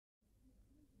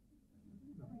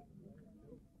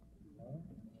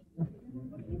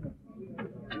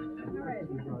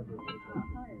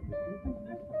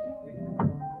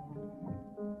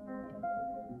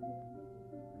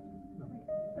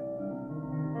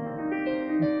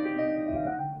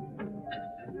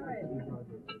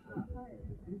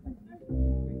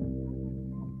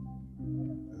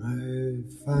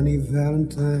funny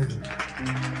Valentine,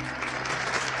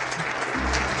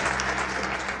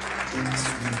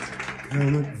 sweet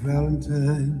comic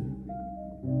Valentine.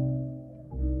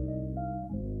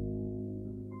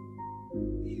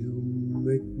 You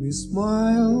make me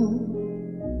smile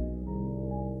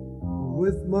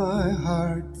with my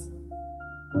heart.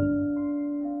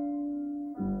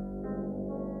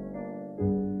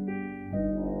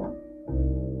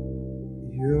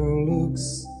 Your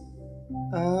looks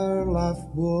are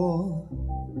laughable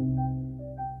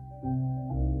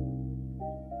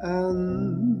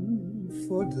and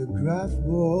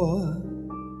photographable,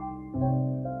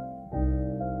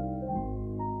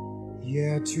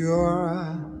 yet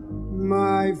you're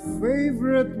my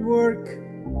favorite work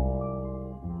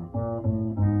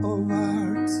of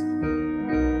art.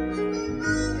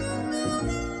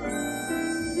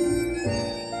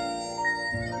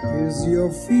 Is your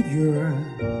figure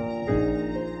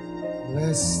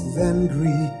less than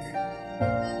Greek?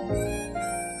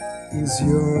 Is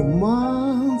your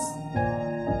mouth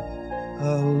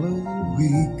a little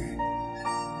weak?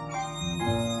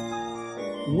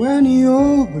 When you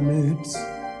open it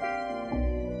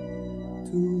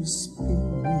to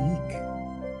speak,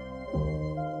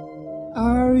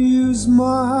 are you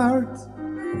smart?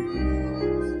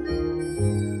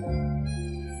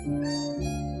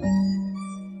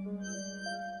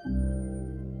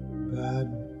 But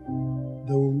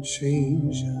don't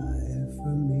change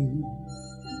for me,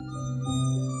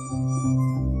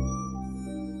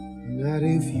 not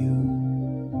if you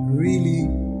really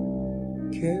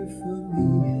care for me.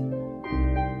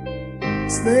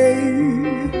 Stay,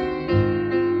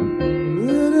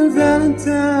 little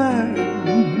Valentine,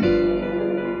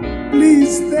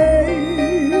 please stay.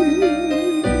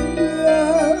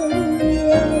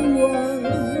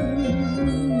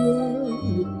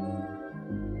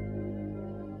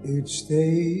 Each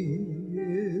day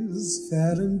is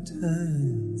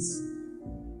Valentine's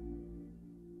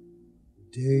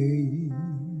Day.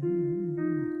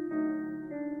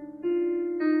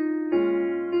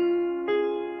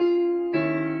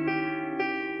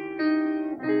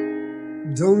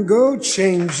 Don't go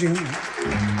changing to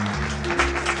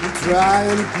try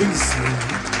and please me.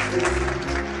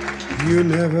 You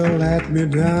never let me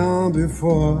down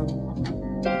before.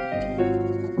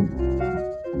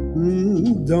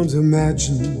 Don't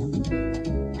imagine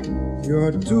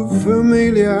you're too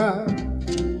familiar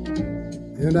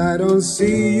and I don't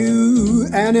see you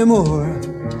anymore.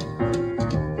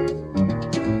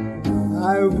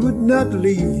 I would not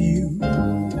leave you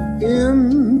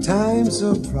in times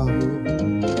of trouble.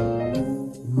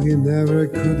 We never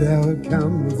could have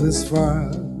come this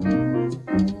far.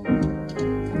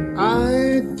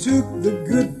 I took the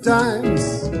good times,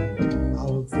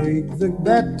 I'll take the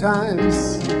bad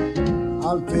times.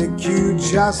 I'll take you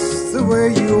just the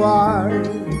way you are.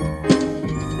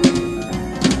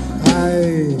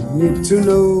 I need to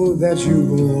know that you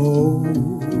will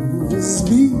always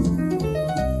be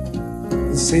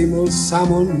the same old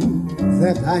someone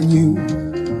that I knew.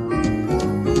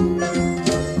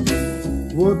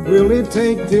 What will it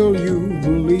take till you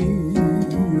believe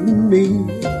in me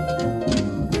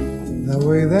the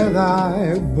way that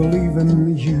I believe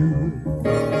in you?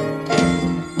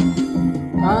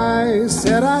 I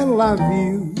said I love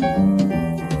you,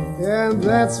 and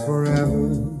that's forever.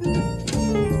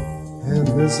 And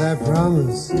this I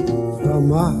promise from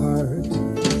my heart.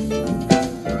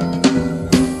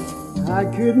 I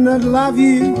could not love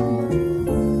you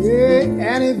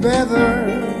any better.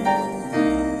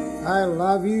 I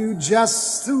love you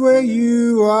just the way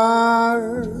you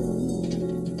are.